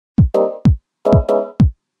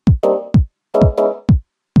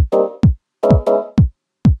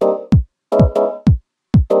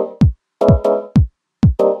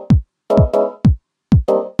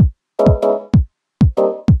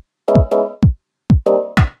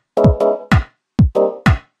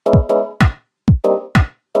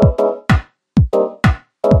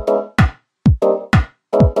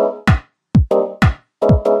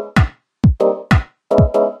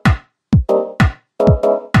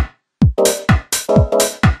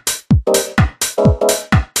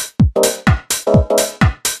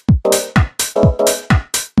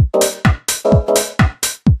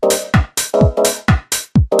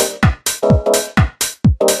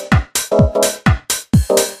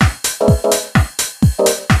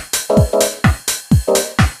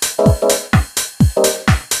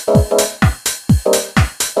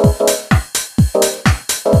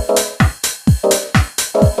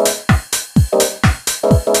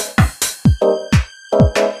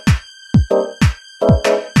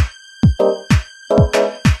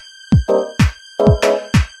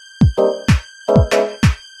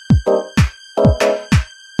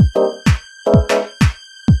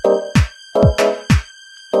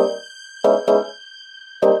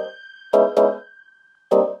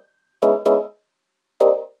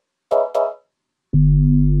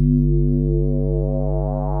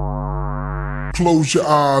Close your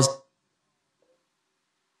eyes.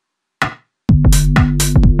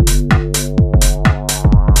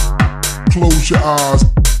 Close your eyes.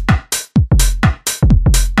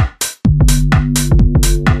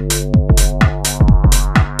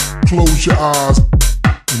 Close your eyes.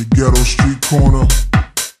 In the ghetto street corner.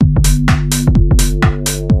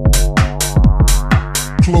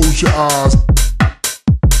 Close your eyes.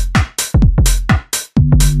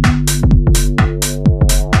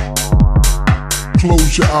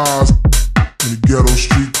 Close your eyes. In the ghetto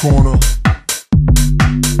street corner.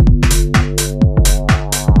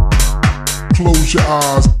 Close your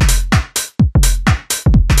eyes.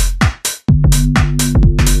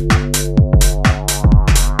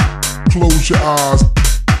 Close your eyes.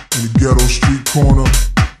 In the ghetto street corner.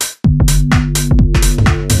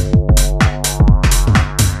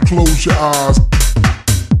 Close your eyes.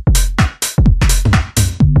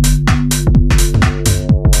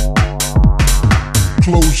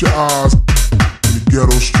 Close your eyes. In the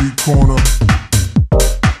ghetto street corner.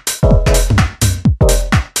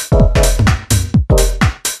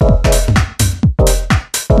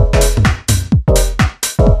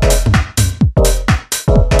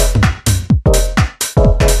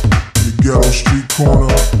 Ghetto street corner.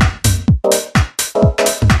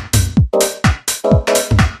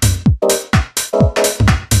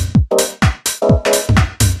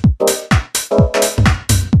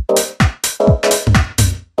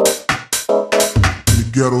 In the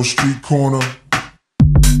ghetto street corner.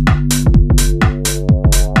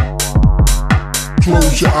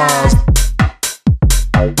 Close your eyes.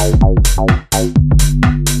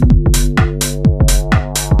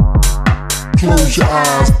 Close your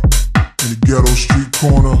eyes. In the ghetto street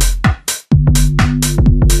corner.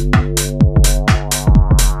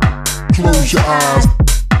 Close your eyes.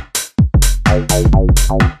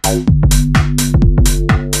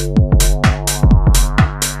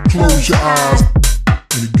 Close your eyes.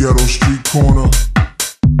 In the ghetto street corner.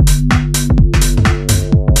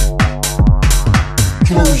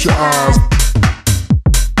 Close your eyes.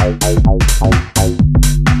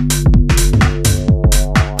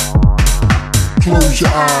 Close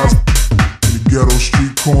your eyes. Ghetto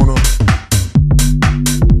street corner.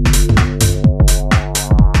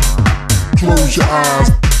 Close your eyes.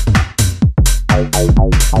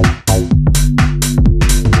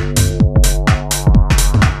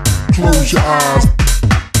 Close your eyes.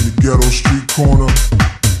 In the ghetto street corner.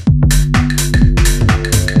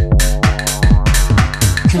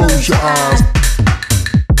 Close your eyes.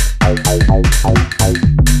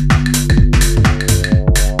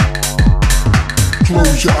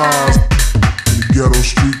 Close your eyes. Ghetto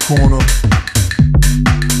street corner.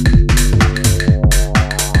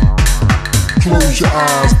 Close your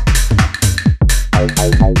eyes.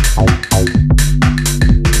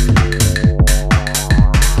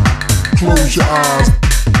 Close your eyes.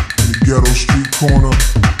 In the ghetto street corner.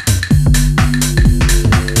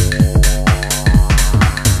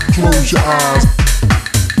 Close your eyes.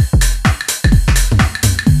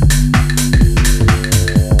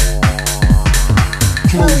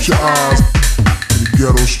 Close your eyes.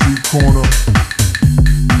 Ghetto street corner.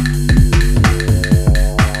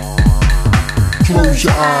 Close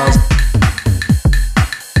your eyes.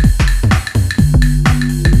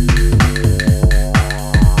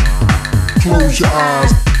 Close your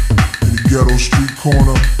eyes. In the ghetto street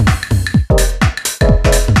corner.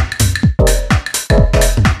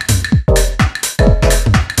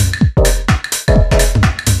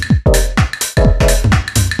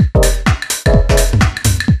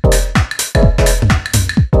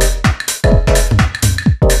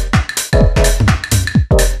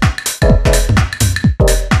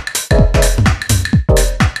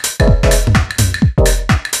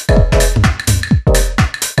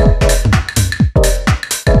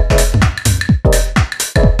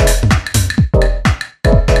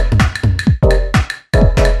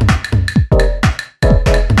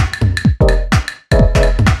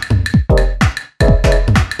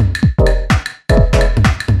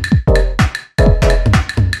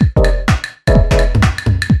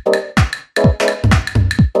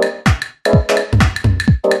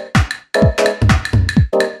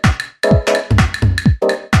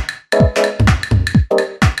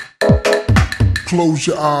 Close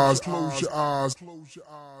your eyes. Close your eyes. Close your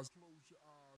eyes.